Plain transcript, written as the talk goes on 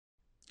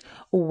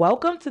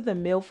Welcome to the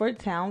Melford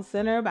Town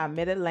Center by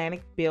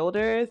Mid-Atlantic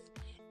Builders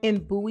in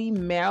Bowie,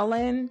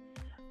 Maryland.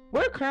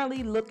 We're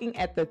currently looking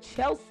at the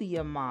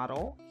Chelsea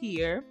model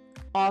here,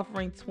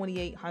 offering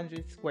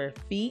 2,800 square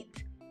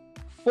feet,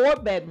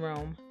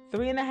 4-bedroom,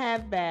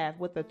 3.5 bath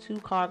with a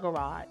 2-car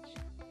garage.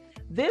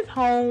 This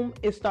home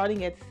is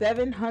starting at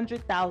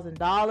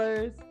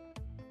 $700,000.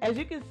 As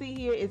you can see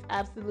here, it's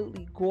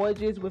absolutely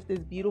gorgeous with this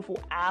beautiful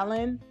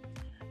island.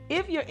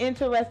 If you're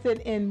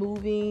interested in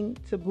moving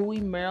to Bowie,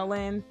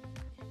 Maryland,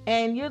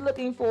 and you're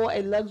looking for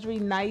a luxury,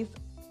 nice,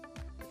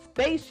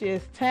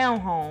 spacious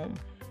townhome,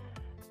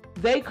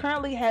 they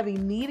currently have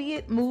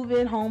immediate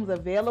move-in homes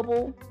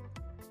available.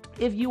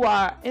 If you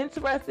are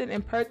interested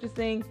in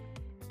purchasing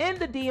in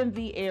the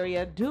DMV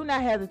area, do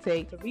not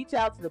hesitate to reach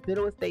out to the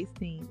Bittle Estates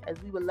team, as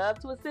we would love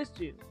to assist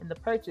you in the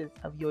purchase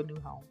of your new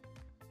home.